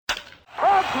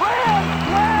Grand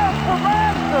slam for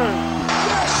Masters!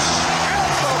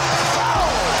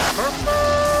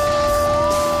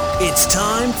 It's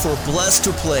time for Blessed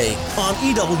to Play on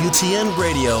EWTN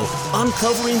Radio,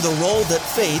 uncovering the role that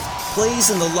faith plays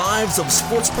in the lives of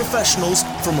sports professionals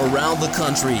from around the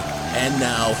country. And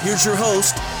now, here's your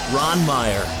host, Ron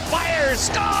Meyer. Fire,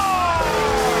 score!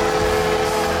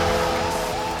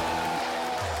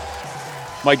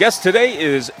 My guest today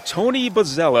is Tony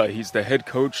Bozzela. He's the head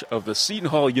coach of the Seton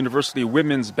Hall University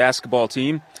women's basketball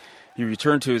team. He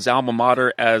returned to his alma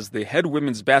mater as the head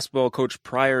women's basketball coach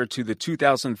prior to the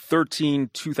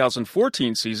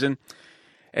 2013-2014 season.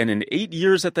 And in 8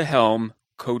 years at the helm,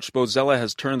 Coach Bozzela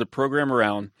has turned the program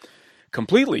around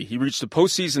completely. He reached the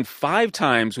postseason 5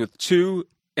 times with 2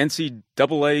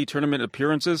 NCAA tournament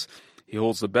appearances. He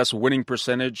holds the best winning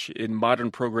percentage in modern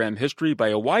program history by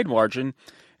a wide margin,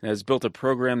 and has built a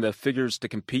program that figures to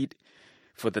compete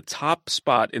for the top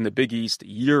spot in the Big East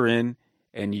year in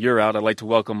and year out. I'd like to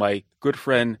welcome my good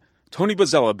friend, Tony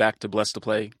Bozzela, back to Blessed to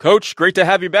Play. Coach, great to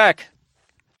have you back.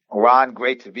 Ron,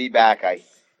 great to be back. I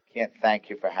can't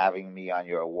thank you for having me on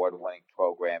your award-winning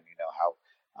program. You know how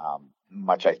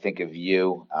much I think of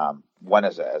you, one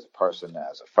as a person,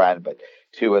 as a friend, but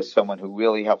two, as someone who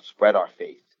really helped spread our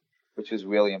faith, which is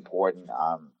really important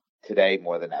today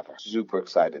more than ever. Super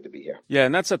excited to be here. Yeah,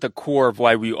 and that's at the core of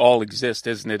why we all exist,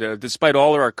 isn't it? Despite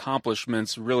all our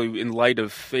accomplishments, really, in light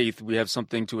of faith, we have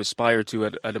something to aspire to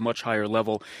at a much higher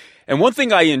level. And one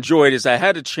thing I enjoyed is I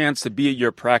had a chance to be at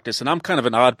your practice, and I'm kind of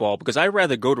an oddball because I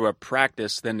rather go to a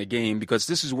practice than a game, because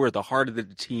this is where the heart of the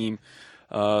team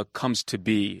comes to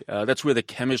be. That's where the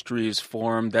chemistry is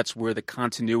formed. That's where the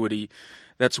continuity,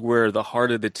 that's where the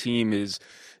heart of the team is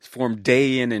formed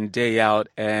day in and day out.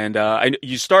 And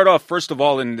you start off, first of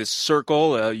all, in this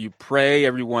circle. You pray.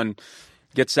 Everyone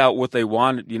gets out what they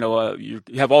want. You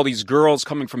have all these girls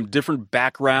coming from different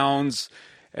backgrounds,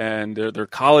 and they're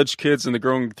college kids, and they're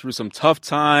going through some tough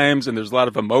times, and there's a lot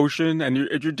of emotion, and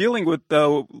you're dealing with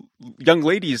young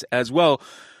ladies as well.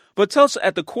 But tell us,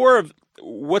 at the core of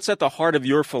what's at the heart of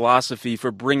your philosophy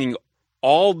for bringing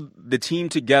all the team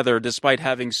together despite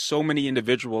having so many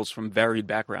individuals from varied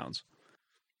backgrounds.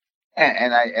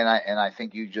 And I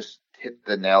think you just hit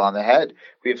the nail on the head.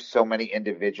 We have so many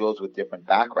individuals with different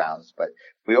backgrounds, but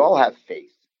we all have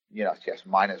faith. Yes,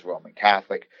 mine is Roman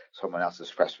Catholic, someone else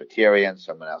is Presbyterian,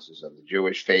 someone else is of the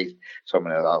Jewish faith,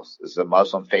 someone else is the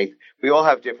Muslim faith. We all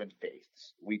have different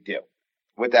faiths. We do.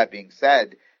 With that being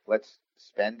said, let's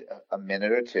spend a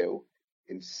minute or two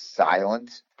in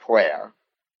silent prayer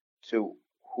to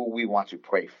who we want to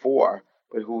pray for,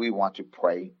 but who we want to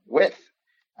pray with.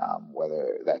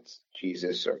 Whether that's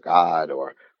Jesus or God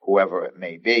or whoever it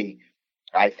may be.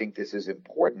 I think this is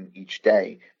important each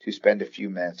day to spend a few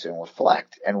minutes and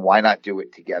reflect. And why not do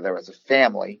it together as a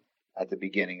family at the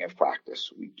beginning of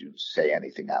practice? We do say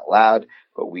anything out loud,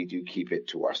 but we do keep it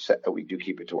to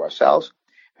ourselves.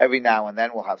 Every now and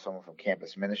then we'll have someone from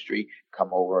campus ministry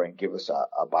come over and give us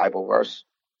a Bible verse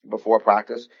before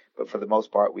practice. But for the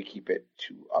most part, we keep it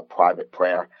to a private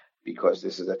prayer, because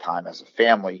this is a time as a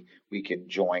family we can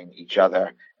join each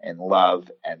other in love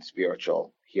and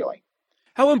spiritual healing.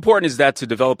 How important is that to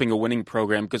developing a winning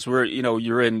program? Because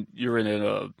you're in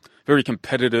a very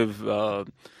competitive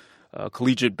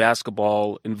collegiate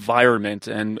basketball environment,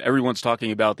 and everyone's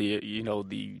talking about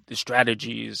the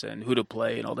strategies and who to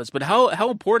play and all this. But how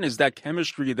important is that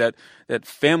chemistry, that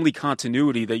family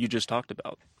continuity that you just talked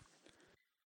about?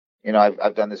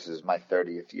 I've done this as my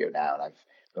 30th year now, and I've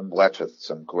been blessed with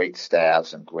some great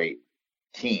staffs and great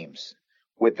teams.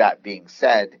 With that being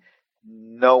said,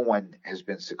 no one has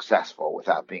been successful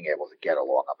without being able to get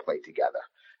along and play together.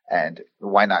 And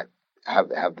why not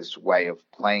have this way of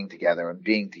playing together and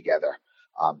being together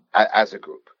as a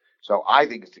group? So I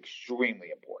think it's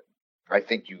extremely important. I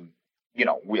think you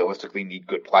realistically need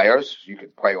good players. You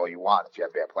can play all you want. If you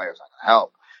have bad players, it's not going to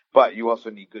help. But you also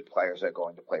need good players that are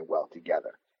going to play well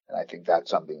together. And I think that's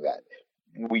something that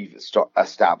we've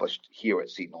established here at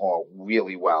Seton Hall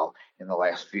really well in the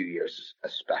last few years,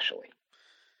 especially.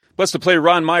 Blessed to Play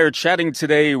Ron Meyer chatting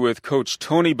today with Coach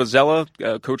Tony Bozzela,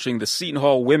 coaching the Seton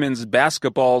Hall women's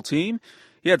basketball team.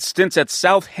 He had stints at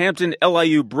Southampton,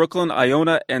 LIU, Brooklyn,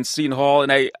 Iona, and Seton Hall. And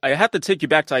I have to take you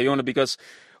back to Iona because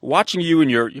watching you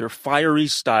and your fiery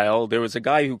style, there was a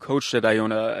guy who coached at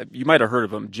Iona. You might have heard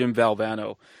of him, Jim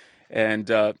Valvano. And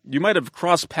you might have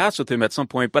crossed paths with him at some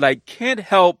point, but I can't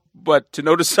help but to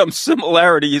notice some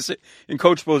similarities in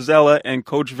Coach Bozzela and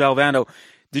Coach Valvano.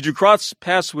 Did you cross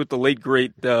paths with the late,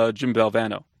 great Jim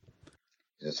Valvano?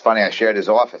 It's funny, I shared his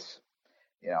office.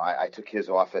 I took his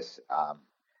office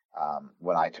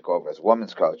when I took over as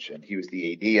women's coach, and he was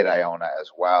the AD at Iona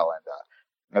as well. And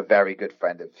a very good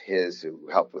friend of his who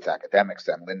helped with academics.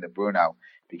 Then Linda Bruno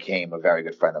became a very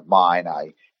good friend of mine.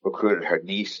 I recruited her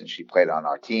niece, and she played on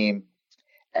our team.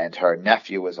 And her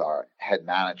nephew was our head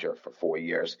manager for 4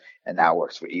 years and now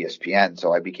works for ESPN.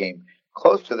 So I became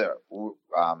close to the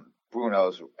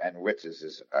Brunos, and Ritz's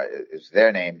is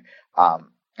their name. And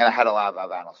I had a lot of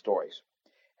Valvano stories.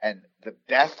 And the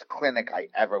best clinic I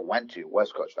ever went to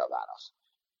was Coach Valvano's.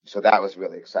 So that was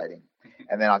really exciting.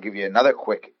 And then I'll give you another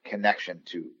quick connection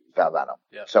to Valvano.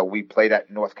 Yeah. So we played at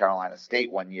North Carolina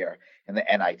State one year in the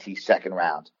NIT second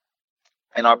round.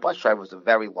 And our bus driver was a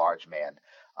very large man,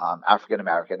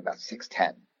 African-American, about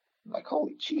 6'10". I'm like,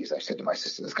 holy jeez. I said to my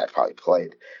sister, this guy probably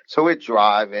played. So we'd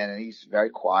drive in, and he's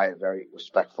very quiet, very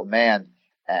respectful man.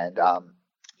 And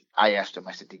I asked him,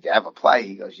 I said, did you ever play?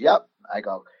 He goes, yep. I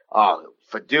go, oh,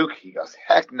 for Duke? He goes,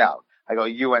 heck no. I go,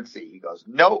 UNC. He goes,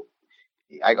 nope.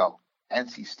 I go,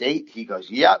 NC State? He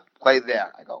goes, yep, played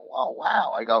there. I go, oh,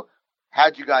 wow. I go,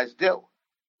 how'd you guys do?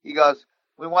 He goes,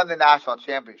 we won the national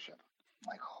championship.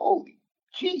 I'm like, holy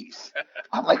jeez.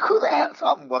 I'm like, who the hell? So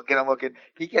I'm looking.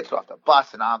 He gets off the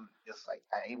bus, and I'm just like,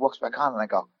 and he walks back on, and I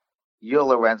go, you're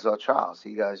Lorenzo Charles.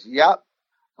 He goes, yep.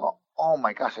 Oh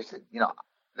my gosh. I said,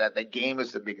 that the game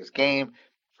is the biggest game.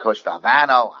 Coach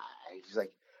Valvano. He's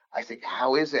like, I said,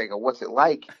 how is it? I go, what's it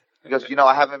like? He goes,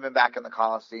 I haven't been back in the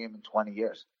Coliseum in 20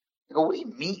 years. I go, what do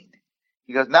you mean?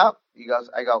 He goes, no. He goes,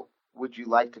 I go, would you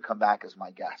like to come back as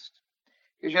my guest?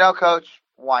 He goes, Coach,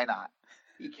 why not?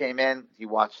 He came in. He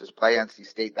watched us play NC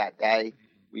State that day.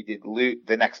 We did lose.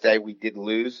 The next day we did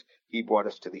lose. He brought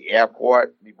us to the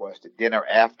airport. He brought us to dinner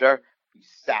after. We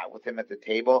sat with him at the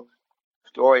table.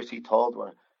 Stories he told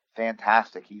were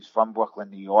fantastic. He's from Brooklyn,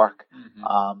 New York.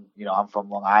 Mm-hmm. I'm from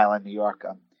Long Island, New York.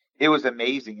 It was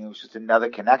amazing. It was just another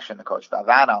connection to Coach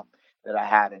Valvano that I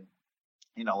had. And,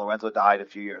 Lorenzo died a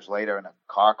few years later in a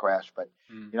car crash, but,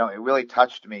 it really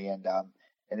touched me. And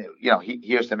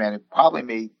here's the man who probably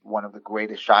made one of the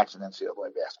greatest shots in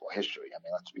NCAA basketball history. I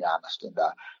mean, let's be honest. And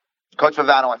Coach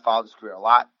Valvano, I followed his career a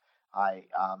lot. I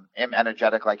am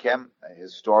energetic like him.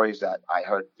 His stories that I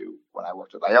heard through when I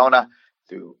worked with Iona,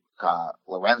 through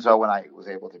Lorenzo when I was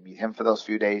able to meet him for those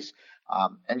few days,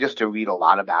 and just to read a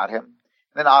lot about him.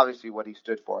 And then obviously what he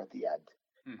stood for at the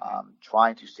end,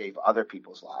 trying to save other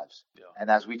people's lives. Yeah. And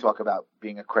as we talk about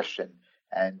being a Christian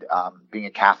and being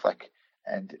a Catholic,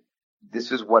 and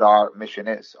this is what our mission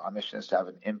is. Our mission is to have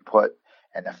an input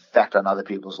and effect on other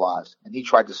people's lives. And he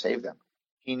tried to save them.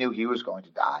 He knew he was going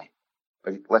to die,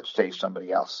 but let's save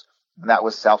somebody else. And that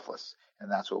was selfless.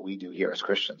 And that's what we do here as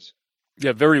Christians.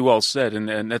 Yeah, very well said,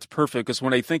 and that's perfect, because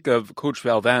when I think of Coach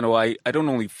Valvano, I don't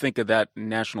only think of that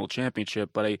national championship,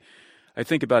 but I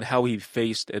think about how he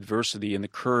faced adversity and the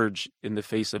courage in the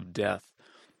face of death,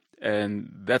 and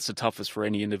that's the toughest for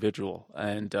any individual,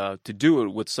 and to do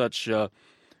it with such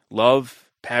love,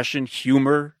 passion,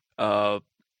 humor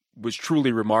was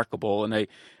truly remarkable, and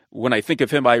when I think of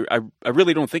him, I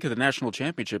really don't think of the national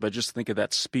championship. I just think of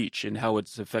that speech and how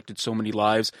it's affected so many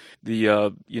lives.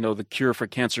 The cure for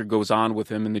cancer goes on with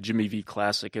him in the Jimmy V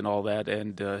Classic and all that,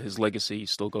 and his legacy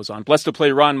still goes on. Blessed to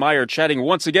play Ron Meyer chatting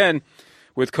once again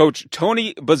with Coach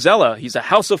Tony Bozzela. He's a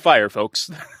house of fire,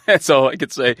 folks. That's all I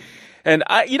could say. And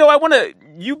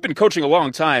you've been coaching a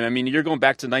long time. I mean, you're going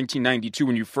back to 1992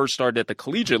 when you first started at the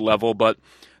collegiate level, but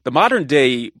the modern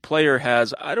day player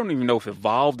has, I don't even know if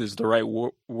evolved is the right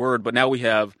word, but now we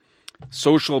have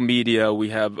social media. We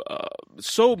have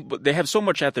they have so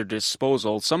much at their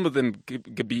disposal. Some of them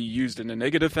could be used in a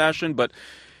negative fashion, but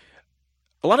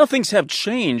a lot of things have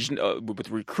changed with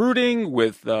recruiting,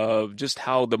 with just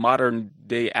how the modern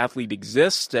day athlete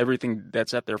exists, everything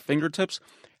that's at their fingertips.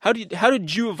 How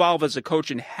did you evolve as a coach,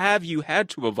 and have you had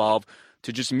to evolve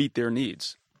to just meet their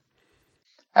needs?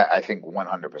 I think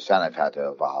 100% I've had to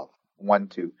evolve. One,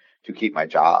 to keep my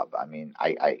job. I mean,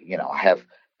 I have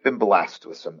been blessed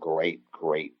with some great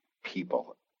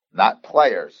people, not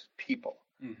players, people.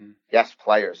 Mm-hmm. Yes,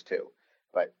 players too,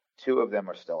 but two of them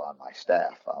are still on my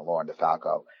staff. Lauren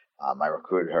DeFalco, I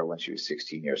recruited her when she was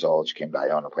 16 years old. She came to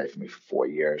Iona, played for me for 4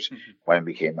 years. Mm-hmm. Went and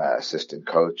became an assistant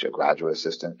coach, a graduate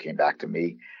assistant, came back to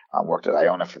me, worked at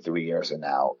Iona for 3 years, and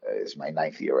now is my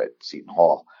 9th year at Seton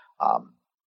Hall.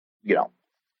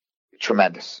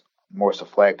 Tremendous. Marissa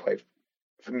Flagg played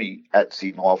for me at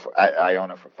Seton Hall at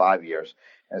Iona for 5 years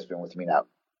and has been with me now.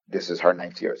 This is her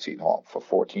 9th year at Seton Hall for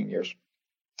 14 years,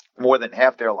 more than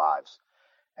half their lives.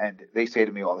 And they say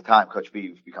to me all the time, Coach B,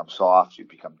 you've become soft, you've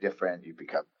become different, you've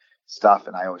become stuff.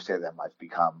 And I always say to them, I've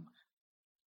become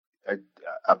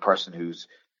a person who's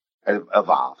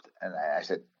evolved. And I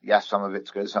said, yes, some of it's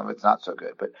good, some of it's not so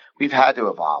good. But we've had to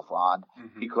evolve, Ron,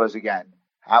 because, again,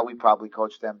 how we probably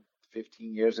coached them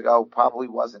 15 years ago probably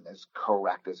wasn't as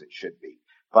correct as it should be.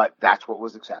 But that's what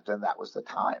was accepted, and that was the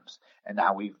times. And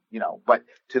now but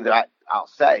to that, I'll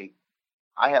say,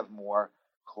 I have more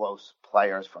close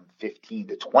players from 15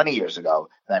 to 20 years ago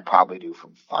than I probably do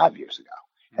from 5 years ago.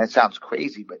 And it sounds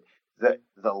crazy, but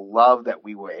the love that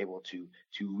we were able to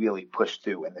really push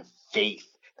through, and the faith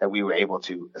that we were able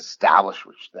to establish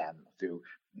with them through,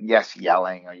 yes,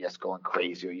 yelling, or yes, going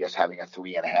crazy, or yes, having a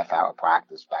 3.5 hour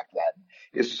practice back then,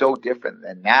 is so different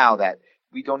than now that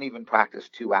we don't even practice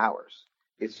 2 hours.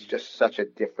 It's just such a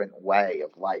different way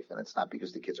of life. And it's not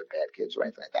because the kids are bad kids or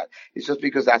anything like that. It's just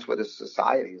because that's what this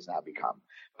society has now become.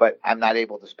 But I'm not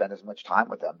able to spend as much time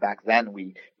with them. Back then,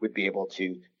 we would be able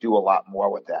to do a lot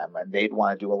more with them, and they'd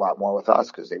want to do a lot more with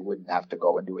us because they wouldn't have to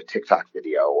go and do a TikTok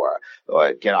video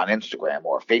or get on Instagram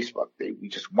or Facebook. We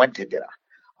just went to dinner.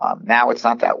 Now it's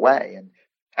not that way. And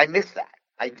I miss that.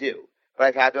 I do. But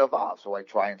I've had to evolve. So I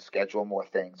try and schedule more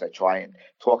things. I try and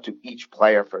talk to each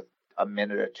player for a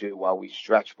minute or two while we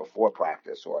stretch before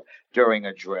practice, or during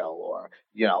a drill, or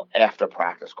after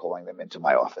practice, calling them into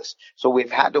my office. So we've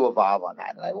had to evolve on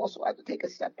that. And I also had to take a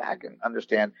step back and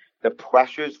understand the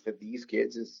pressures for these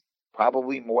kids is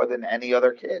probably more than any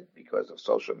other kid because of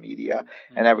social media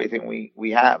and everything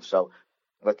we have. So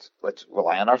let's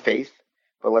rely on our faith,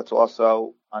 but let's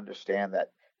also understand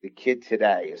that the kid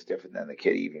today is different than the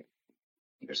kid even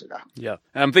years ago. Yeah.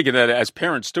 And I'm thinking that as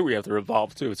parents too, we have to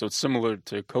evolve too. So it's similar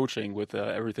to coaching with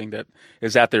everything that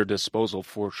is at their disposal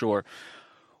for sure.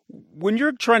 When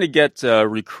you're trying to get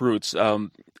recruits,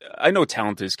 I know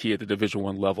talent is key at the Division I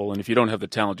level. And if you don't have the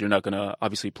talent, you're not going to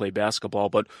obviously play basketball.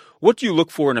 But what do you look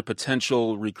for in a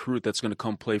potential recruit that's going to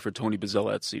come play for Tony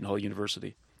Bozzela at Seton Hall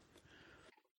University?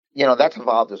 That's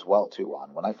evolved as well, too,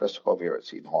 Ron. When I first took over here at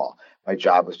Seton Hall, my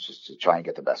job was just to try and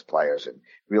get the best players and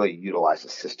really utilize the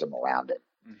system around it.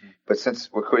 Mm-hmm. But since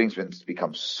recruiting's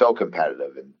become so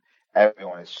competitive and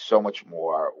everyone is so much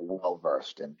more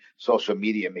well-versed, and social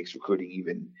media makes recruiting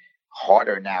even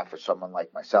harder now for someone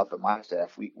like myself and my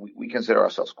staff, we consider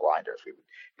ourselves grinders. We would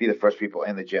be the first people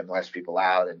in the gym, last people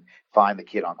out, and find the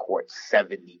kid on court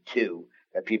 72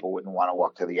 that people wouldn't want to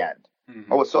walk to the end.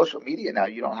 Mm-hmm. Oh, with social media now,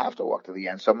 you don't have to walk to the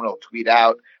end. Someone will tweet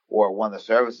out, or one of the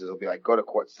services will be like, go to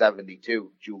court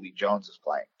 72, Julie Jones is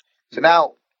playing. So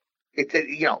now,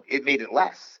 it made it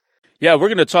less. Yeah, we're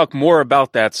going to talk more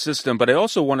about that system, but I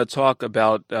also want to talk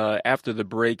about, after the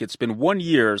break, it's been 1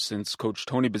 year since Coach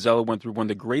Tony Bozzela went through one of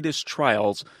the greatest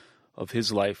trials of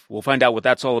his life. We'll find out what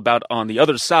that's all about on the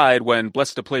other side when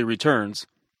Blessed to Play returns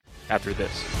after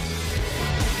this.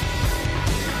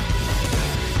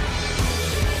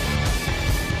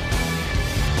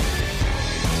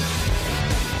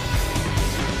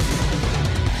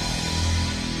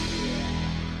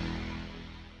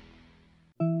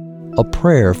 A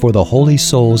prayer for the holy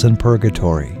souls in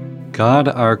purgatory. God,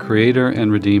 our Creator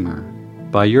and Redeemer,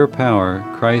 by your power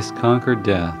Christ conquered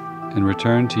death and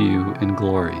returned to you in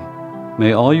glory.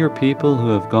 May all your people who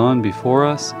have gone before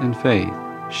us in faith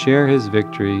share his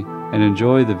victory and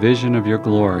enjoy the vision of your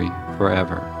glory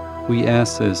forever. We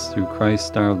ask this through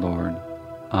Christ our Lord.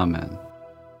 Amen.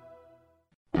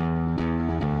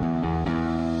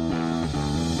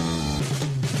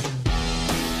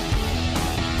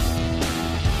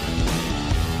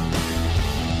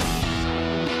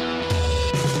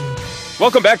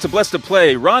 Welcome back to Blessed to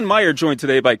Play. Ron Meyer joined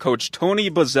today by Coach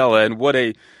Tony Bozzela, and what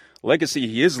a legacy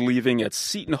he is leaving at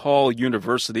Seton Hall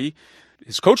University.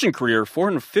 His coaching career,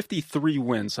 453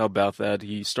 wins. How about that?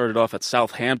 He started off at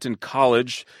Southampton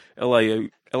College,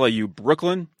 LIU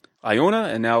Brooklyn, Iona,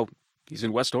 and now he's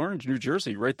in West Orange, New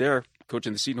Jersey, right there,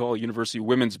 coaching the Seton Hall University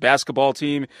women's basketball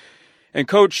team. And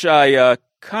Coach, I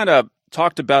kind of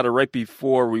talked about it right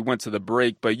before we went to the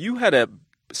break, but you had a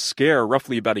scare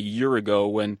roughly about a year ago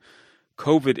when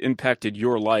COVID impacted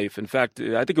your life. In fact,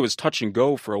 I think it was touch and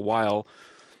go for a while.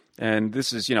 And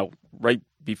this is, right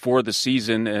before the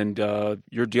season, and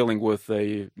you're dealing with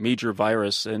a major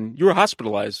virus, and you were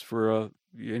hospitalized for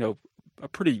a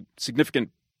pretty significant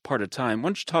part of time. Why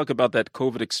don't you talk about that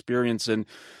COVID experience and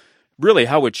really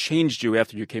how it changed you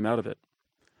after you came out of it?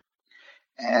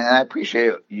 And I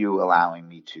appreciate you allowing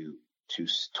me to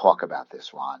talk about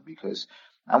this, Ron, because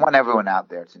I want everyone out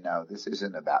there to know this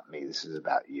isn't about me. This is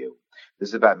about you. This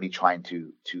is about me trying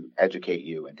to educate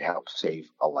you and to help save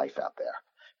a life out there,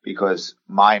 because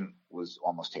mine was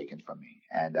almost taken from me,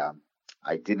 and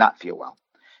I did not feel well.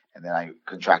 And then I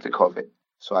contracted COVID,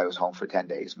 so I was home for 10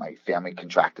 days. My family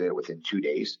contracted it within 2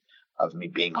 days of me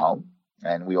being home,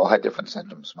 and we all had different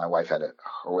symptoms. My wife had a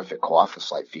horrific cough, a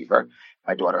slight fever.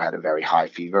 My daughter had a very high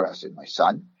fever, as did my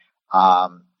son.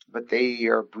 But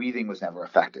their breathing was never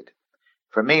affected.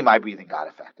 For me, my breathing got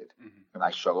affected, and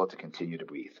I struggled to continue to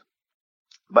breathe.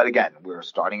 But again, we were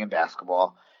starting in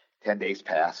basketball. 10 days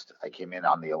passed. I came in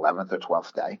on the 11th or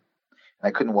 12th day, and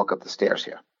I couldn't walk up the stairs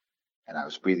here. And I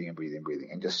was breathing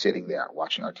and just sitting there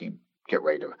watching our team get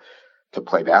ready to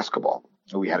play basketball.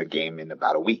 We had a game in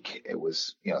about a week. It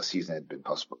was, the season had been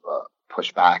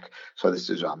pushed back. So this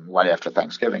is right after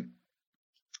Thanksgiving.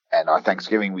 And our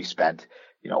Thanksgiving we spent,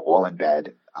 all in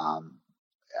bed.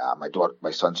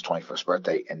 My son's 21st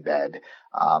birthday in bed.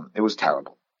 It was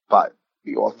terrible, but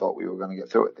we all thought we were going to get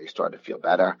through it. They started to feel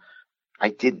better. I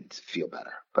didn't feel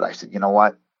better, but I said, you know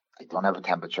what? I don't have a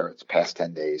temperature. It's past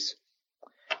 10 days.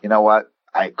 You know what?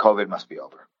 COVID must be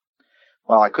over.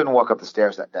 Well, I couldn't walk up the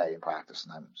stairs that day in practice,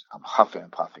 and I'm huffing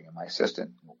and puffing. And my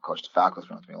assistant, Coach DeFalco, has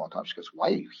been with me a long time. She goes, "Why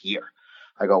are you here?"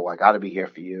 I go, "Well, I got to be here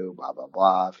for you, blah, blah,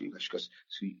 blah." For you.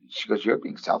 She goes, "You're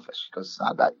being selfish." She goes, "It's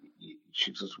not about you."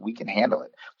 She goes, "We can handle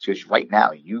it." She goes, "Right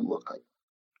now, you look like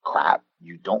crap.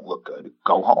 You don't look good.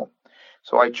 Go home."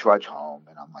 So I trudge home,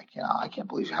 and I'm like, I can't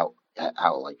believe how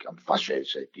like I'm frustrated.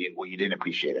 She said, "Well, you didn't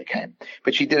appreciate it, okay?"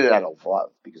 But she did it out of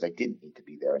love because I didn't need to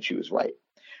be there, and she was right.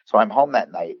 So I'm home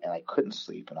that night, and I couldn't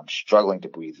sleep, and I'm struggling to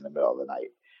breathe in the middle of the night.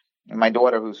 And my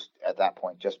daughter, who's at that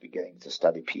point just beginning to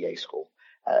study PA school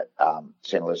at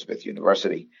St. Elizabeth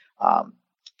University,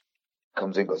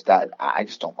 comes in and goes, "Dad, I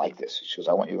just don't like this." She goes,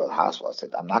 "I want you to go to the hospital." I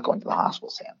said, "I'm not going to the hospital,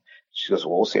 Sam." She goes,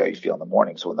 "Well, we'll see how you feel in the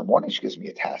morning." So in the morning, she gives me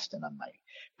a test, and I'm like,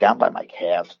 down by my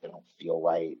calves. They don't feel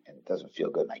right, and it doesn't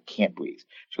feel good, and I can't breathe.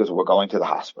 She goes, "We're going to the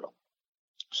hospital."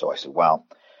 So I said, "Well,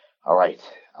 all right,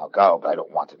 I'll go, but I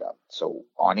don't want to go." So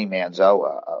Arnie Manzo,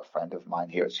 a friend of mine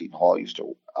here at Seton Hall, used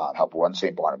to help run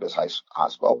St. Barnabas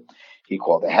Hospital. He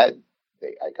called ahead.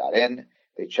 I got in.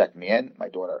 They checked me in. My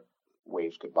daughter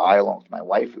waved goodbye along with my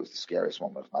wife. It was the scariest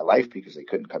moment of my life because they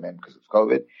couldn't come in because of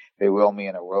COVID. They wheel me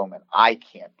in a room, and I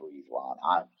can't breathe, Ron.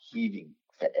 I'm heaving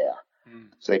for air.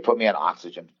 So they put me on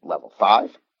oxygen level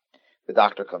 5. The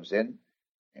doctor comes in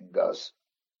and goes,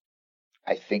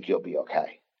 "I think you'll be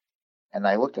okay." And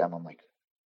I looked at him. I'm like,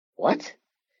 "What?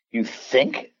 You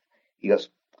think?" He goes,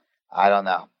 "I don't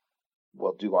know.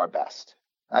 We'll do our best."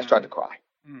 And I started to cry.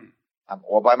 I'm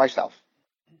all by myself.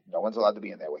 No one's allowed to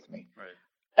be in there with me. Right.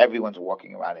 Everyone's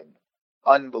walking around in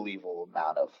unbelievable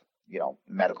amount of,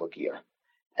 medical gear.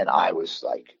 And I was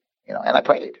like, and I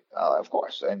prayed, of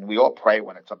course. And we all pray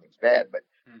when something's bad. But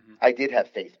I did have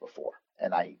faith before,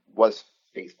 and I was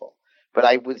faithful. But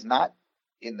I was not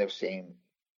in the same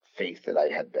faith that I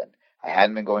had been. I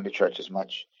hadn't been going to church as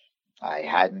much. I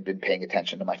hadn't been paying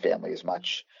attention to my family as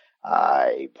much.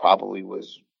 I probably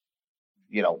was,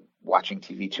 watching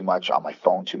TV too much, on my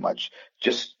phone too much,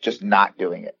 just not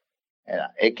doing it. And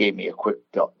it gave me a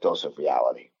quick dose of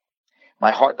reality. My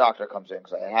heart doctor comes in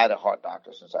because I had a heart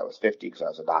doctor since I was 50 because I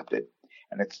was adopted.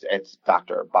 And it's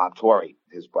Dr. Bob Torrey.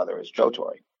 His brother is Joe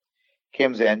Torrey.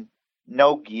 Comes in,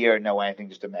 no gear, no anything,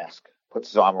 just a mask. Puts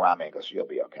his arm around me and goes, "You'll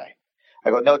be okay."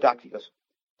 I go, "No, doctor." He goes,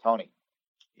 "Tony,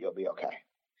 you'll be okay."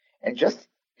 And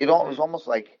it was almost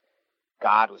like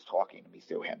God was talking to me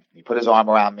through him. He put his arm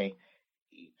around me.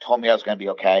 He told me I was going to be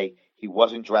okay. He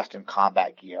wasn't dressed in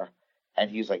combat gear. And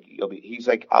he's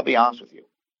like, "I'll be honest with you.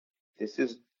 This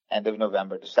is end of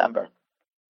November, December.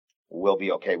 We'll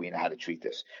be okay. We know how to treat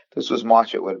this." This was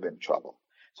March. It would have been trouble.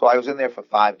 So I was in there for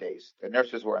 5 days. The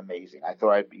nurses were amazing. I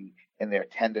thought I'd be in there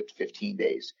 10 to 15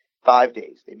 days. 5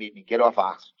 days. They made me get off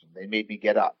oxygen. They made me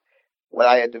get up. What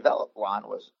I had developed, Ron,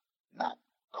 was not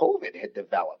COVID had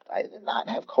developed. I did not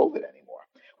have COVID anymore.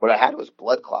 What I had was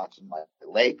blood clots in my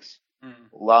legs,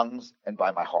 lungs, and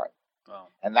by my heart. Wow.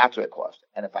 And that's what it caused.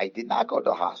 And if I did not go to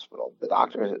the hospital, the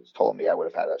doctor told me I would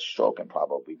have had a stroke and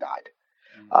probably died.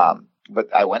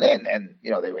 But I went in, and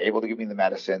they were able to give me the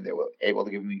medicine. They were able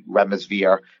to give me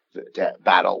Remdesivir to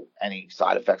battle any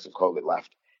side effects of COVID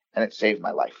left, and it saved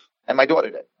my life. And my daughter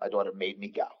did. My daughter made me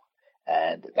go,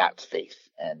 and that's faith,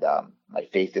 and my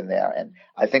faith in there. And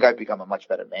I think I've become a much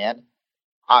better man,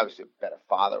 obviously a better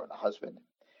father and a husband.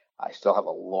 I still have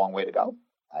a long way to go.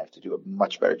 I have to do a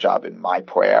much better job in my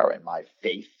prayer and my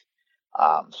faith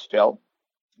still,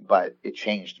 but it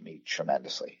changed me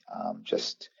tremendously.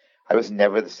 I was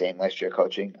never the same last year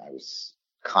coaching. I was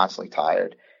constantly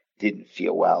tired, didn't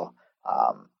feel well,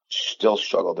 still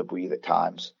struggled to breathe at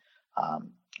times.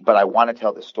 But I want to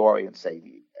tell the story and say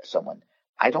to someone,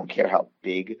 I don't care how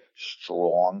big,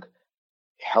 strong,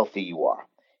 healthy you are.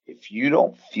 If you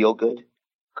don't feel good,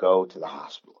 go to the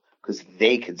hospital because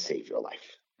they can save your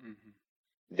life.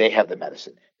 They have the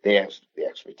medicine. They have the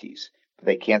expertise. But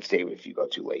they can't save it if you go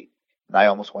too late. And I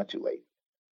almost went too late.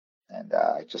 And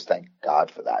I just thank God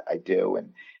for that. I do.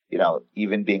 And,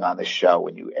 even being on the show,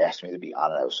 when you asked me to be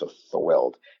on it, I was so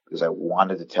thrilled because I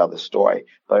wanted to tell the story,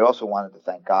 but I also wanted to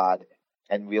thank God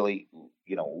and really,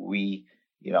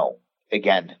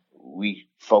 again,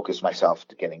 refocus myself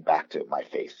to getting back to my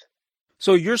faith.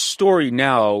 So your story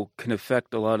now can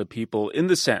affect a lot of people in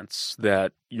the sense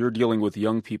that you're dealing with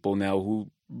young people now who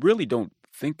really don't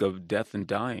think of death and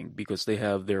dying because they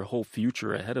have their whole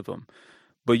future ahead of them.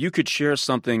 But you could share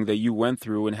something that you went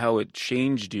through and how it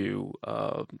changed you,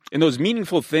 and those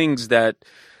meaningful things that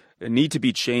need to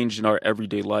be changed in our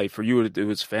everyday life. For you, it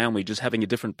was family, just having a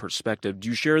different perspective. Do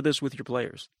you share this with your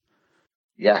players?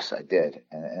 Yes, I did,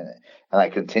 and I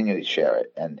continue to share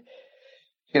it. And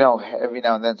every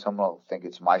now and then someone will think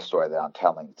it's my story that I'm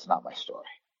telling. It's not my story.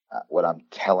 What I'm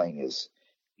telling is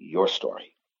your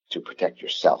story to protect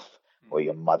yourself or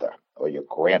your mother or your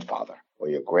grandfather or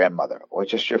your grandmother or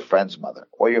just your friend's mother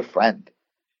or your friend.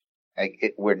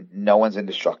 Where no one's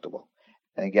indestructible.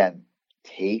 And again,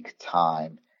 take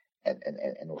time and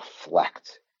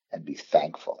reflect and be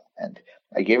thankful. And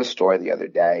I gave a story the other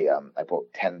day. I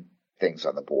put 10 things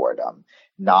on the board,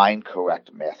 9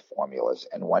 correct math formulas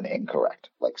and 1 incorrect,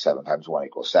 like 7 times 1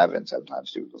 equals 7, 7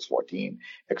 times 2 equals 14,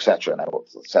 etc. And I wrote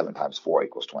 7 times 4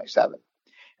 equals 27.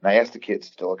 And I asked the kids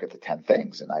to look at the 10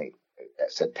 things, and I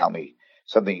said, tell me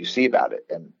something you see about it.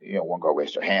 And one girl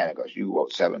raised her hand and goes, you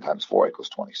wrote 7 times 4 equals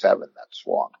 27. That's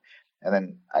wrong. And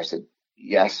then I said,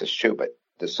 yes, it's true, but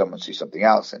does someone see something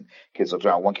else? And kids looked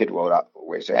around. One kid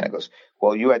raised her hand and goes,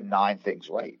 well, you had 9 things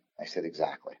right. I said,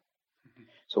 exactly.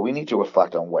 So we need to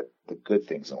reflect on what the good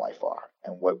things in life are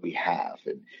and what we have.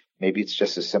 And maybe it's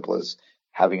just as simple as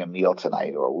having a meal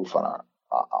tonight or a roof on our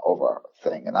over our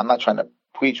thing. And I'm not trying to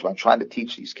preach, but I'm trying to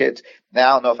teach these kids.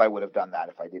 Now, I don't know if I would have done that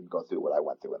if I didn't go through what I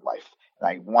went through in life. And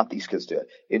I want these kids to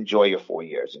enjoy your 4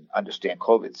 years and understand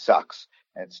COVID sucks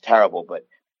and it's terrible, but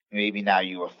maybe now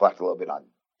you reflect a little bit on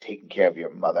taking care of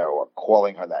your mother or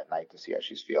calling her that night to see how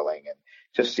she's feeling and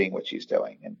just seeing what she's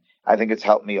doing. And I think it's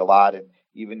helped me a lot. And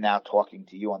even now talking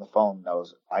to you on the phone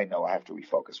I know I have to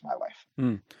refocus my life.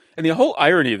 And the whole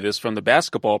irony of this from the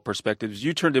basketball perspective is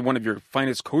you turned in one of your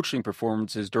finest coaching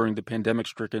performances during the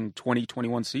pandemic-stricken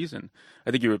 2021 season.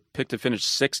 I think you were picked to finish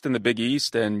 6th in the Big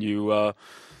East, and you had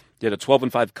a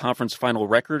 12-5 conference final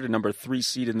record, and number 3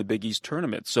 seed in the Big East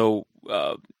tournament. So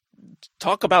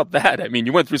talk about that. I mean,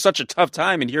 you went through such a tough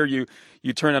time, and here you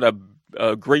turn out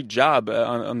a great job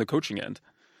on the coaching end.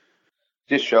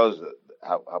 Just shows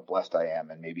how blessed I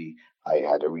am, and maybe I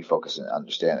had to refocus and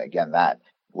understand again that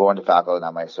Lauren DeFalco,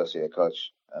 now my associate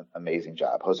coach, amazing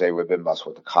job. Jose Ribimbas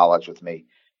went to college with me,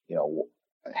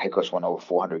 head coach, won over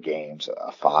 400 games,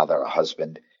 a father, a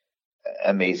husband,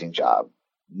 amazing job.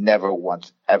 Never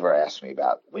once ever asked me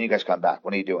about when you guys come back.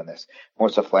 When are you doing this?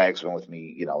 Melissa Flagg's been with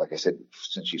me, like I said,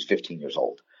 since she's 15 years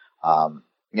old.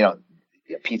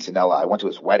 Pete Zanella, I went to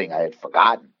his wedding. I had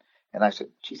forgotten. And I said,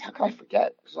 geez, how can I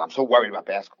forget? Because I'm so worried about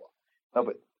basketball. No,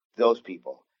 but those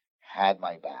people had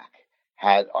my back,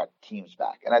 had our team's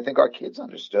back. And I think our kids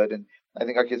understood. And I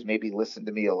think our kids maybe listened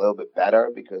to me a little bit better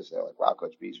because they're like, wow,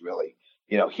 Coach B's really,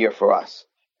 here for us.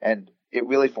 And it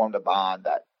really formed a bond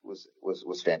that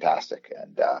was fantastic.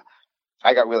 And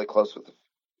I got really close with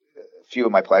a few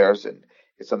of my players, and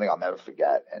it's something I'll never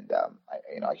forget. And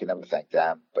I can never thank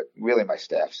them, but really my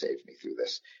staff saved me through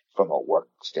this from a work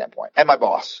standpoint. And my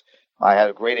boss, I had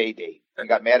a great AD. He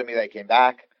got mad at me that I came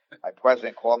back. My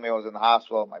president called me. I was in the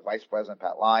hospital. My vice president,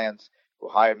 Pat Lyons, who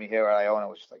hired me here at Iona,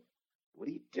 was just like, what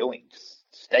are you doing? Just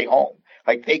stay home.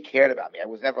 Like, they cared about me. I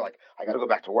was never like, I got to go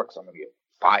back to work because I'm going to get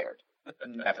fired.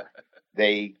 Never.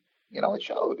 They, it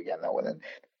showed again, though. And then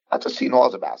that's what Seton Hall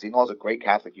is about. Seton Hall is a great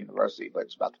Catholic university, but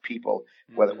it's about the people.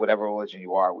 Whatever religion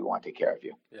you are, we want to take care of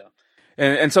you. Yeah.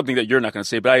 And something that you're not going to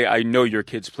say, but I know your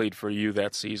kids played for you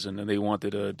that season, and they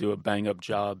wanted to do a bang-up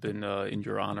job in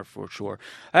your honor for sure.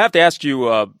 I have to ask you,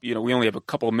 we only have a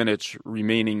couple of minutes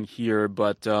remaining here,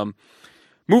 but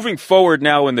moving forward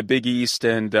now in the Big East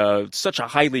and such a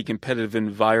highly competitive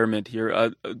environment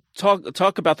here,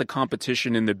 talk about the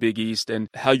competition in the Big East and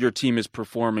how your team is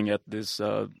performing at this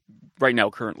right now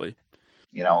currently.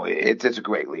 It's a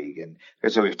great league, and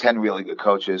so we have 10 really good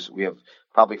coaches. We have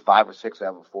probably 5 or 6 that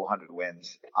have 400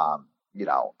 wins.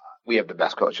 We have the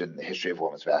best coach in the history of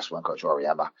women's basketball, Coach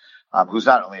Auriemma, who's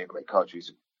not only a great coach, he's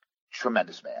a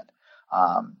tremendous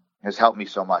man. Has helped me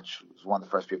so much. He was one of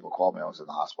the first people who called me. I was in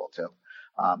the hospital too.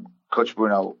 Coach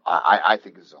Bruno, I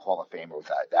think is a Hall of Famer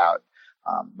without a doubt.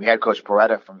 We had Coach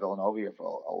Peretta from Villanova here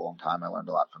for a long time. I learned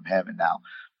a lot from him, and now,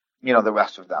 the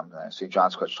rest of them. St.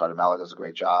 John's Coach Tartamella does a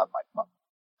great job.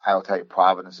 I will tell you,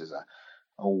 Providence is a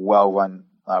well-run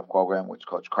program with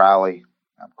Coach Crowley.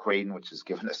 Creighton, which has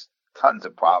given us tons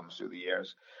of problems through the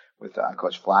years. with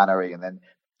Coach Flannery, and then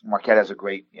Marquette has a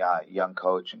great young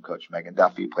coach, and Coach Megan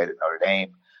Duffy played at Notre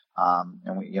Dame.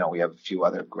 And we have a few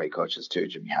other great coaches too.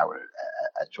 Jimmy Howard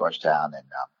at Georgetown, and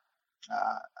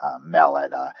Mel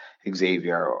at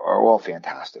Xavier are all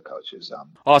fantastic coaches.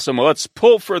 Awesome. Well, let's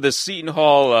pull for the Seton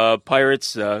Hall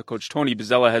Pirates. Coach Tony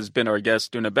Bozzela has been our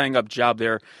guest, doing a bang-up job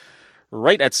there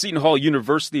right at Seton Hall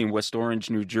University in West Orange,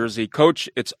 New Jersey. Coach,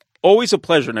 it's always a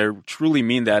pleasure, and I truly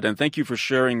mean that. And thank you for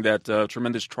sharing that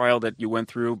tremendous trial that you went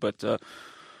through, but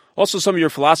also some of your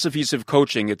philosophies of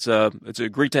coaching. It's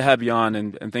great to have you on,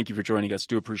 and thank you for joining us.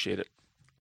 Do appreciate it.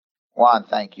 Juan,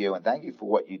 thank you, and thank you for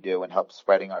what you do and help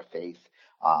spreading our faith.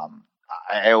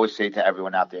 I always say to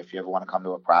everyone out there, if you ever want to come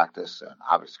to a practice, and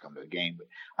obviously come to a game, but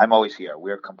I'm always here.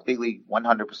 We're completely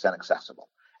 100% accessible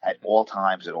at all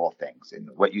times, at all things. And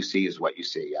what you see is what you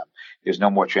see. There's no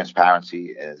more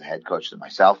transparency as a head coach than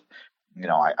myself.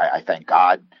 I thank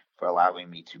God for allowing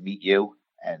me to meet you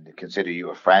and to consider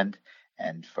you a friend,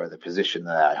 and for the position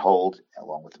that I hold,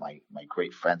 along with my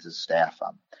great friends and staff.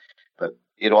 But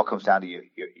it all comes down to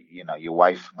your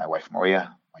wife, my wife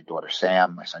Maria, my daughter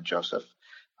Sam, my son Joseph.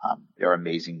 They're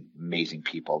amazing, amazing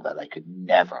people that I could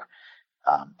never.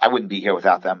 I wouldn't be here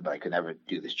without them, but I could never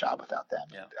do this job without them.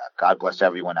 Yeah. God bless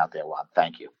everyone out there, Ron.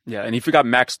 Thank you. Yeah, and you forgot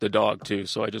Max the dog too,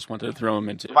 so I just wanted to throw him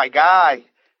into. It's my guy.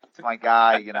 My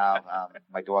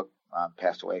dog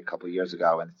passed away a couple of years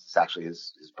ago, and it's actually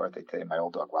his birthday today. My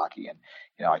old dog Rocky, and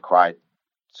I cried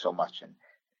so much, and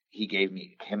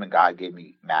him and God gave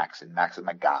me Max, and Max is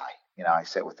my guy. I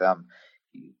sit with them.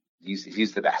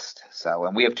 He's the best. So,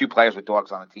 and we have 2 players with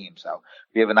dogs on the team, so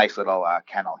we have a nice little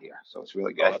kennel here. So it's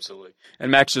really good. Oh, absolutely. And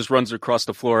Max just runs across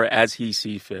the floor as he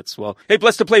sees fits. Well, hey,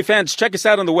 Blessed to Play fans, check us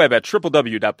out on the web at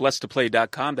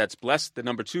www.blessedtoplay.com. That's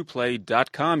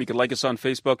blessed2play.com. You can like us on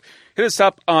Facebook. Hit us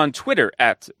up on Twitter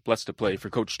at Blessed to Play. For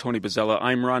Coach Tony Bozzela,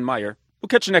 I'm Ron Meyer. We'll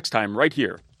catch you next time right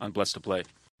here on Blessed to Play.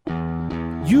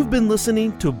 You've been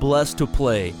listening to Blessed to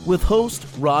Play with host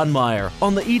Ron Meyer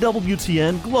on the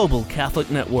EWTN Global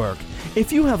Catholic Network.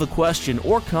 If you have a question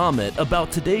or comment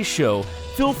about today's show,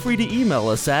 feel free to email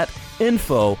us at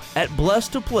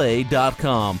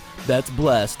info@blessedtoplay.com. That's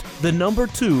blessed,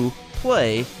 2,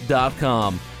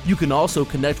 play.com. You can also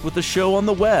connect with the show on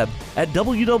the web at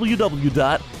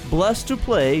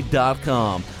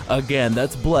www.blessedtoplay.com. Again,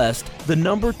 that's blessed,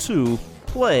 2,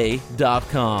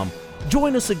 play.com.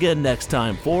 Join us again next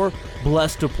time for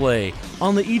Blessed to Play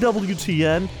on the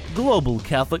EWTN Global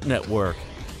Catholic Network.